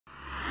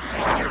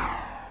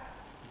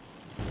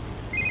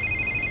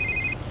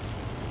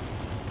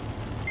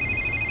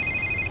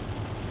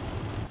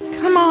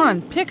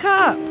on, pick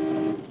up.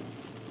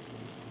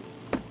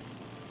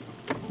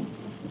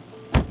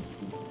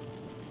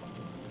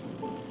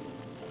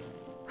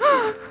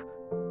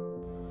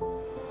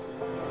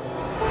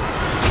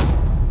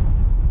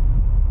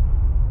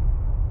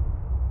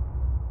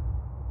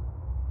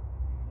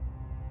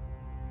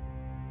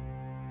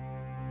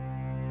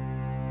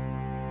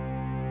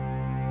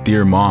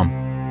 Dear Mom,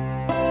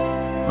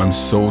 I'm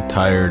so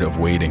tired of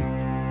waiting.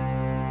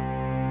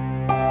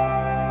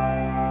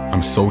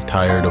 I'm so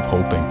tired of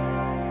hoping.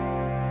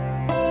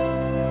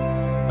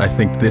 I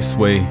think this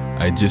way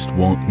I just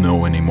won't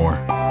know anymore.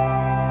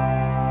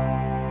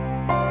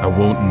 I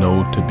won't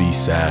know to be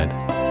sad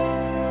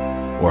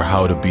or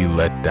how to be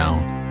let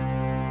down.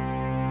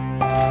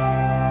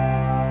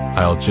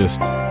 I'll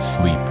just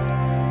sleep.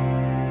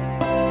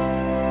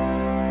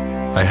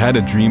 I had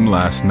a dream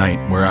last night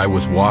where I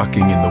was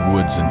walking in the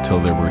woods until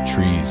there were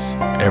trees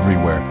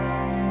everywhere,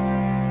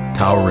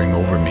 towering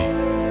over me.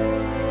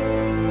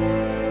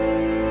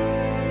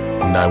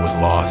 And I was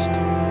lost.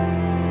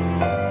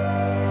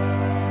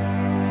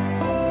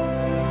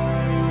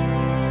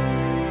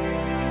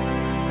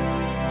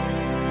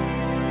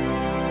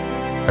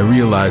 I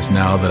realize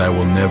now that I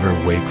will never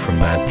wake from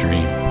that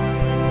dream.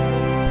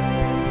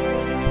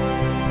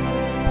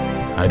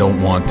 I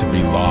don't want to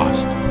be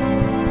lost,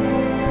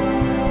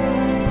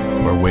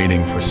 or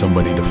waiting for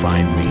somebody to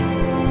find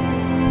me.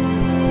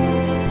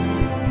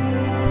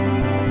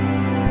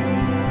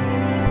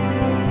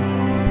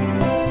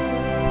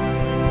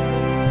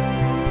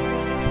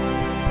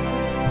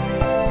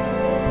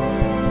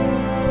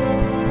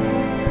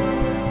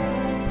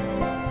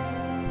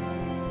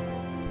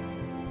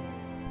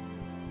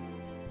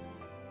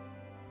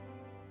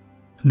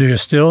 Do you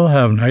still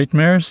have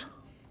nightmares?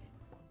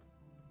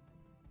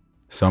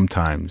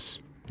 Sometimes,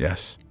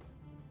 yes.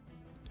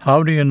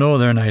 How do you know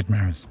they're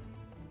nightmares?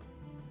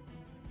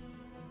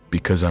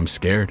 Because I'm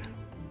scared.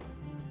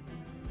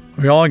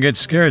 We all get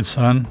scared,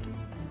 son,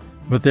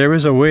 but there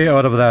is a way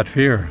out of that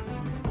fear.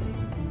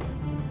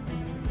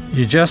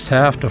 You just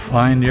have to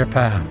find your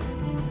path.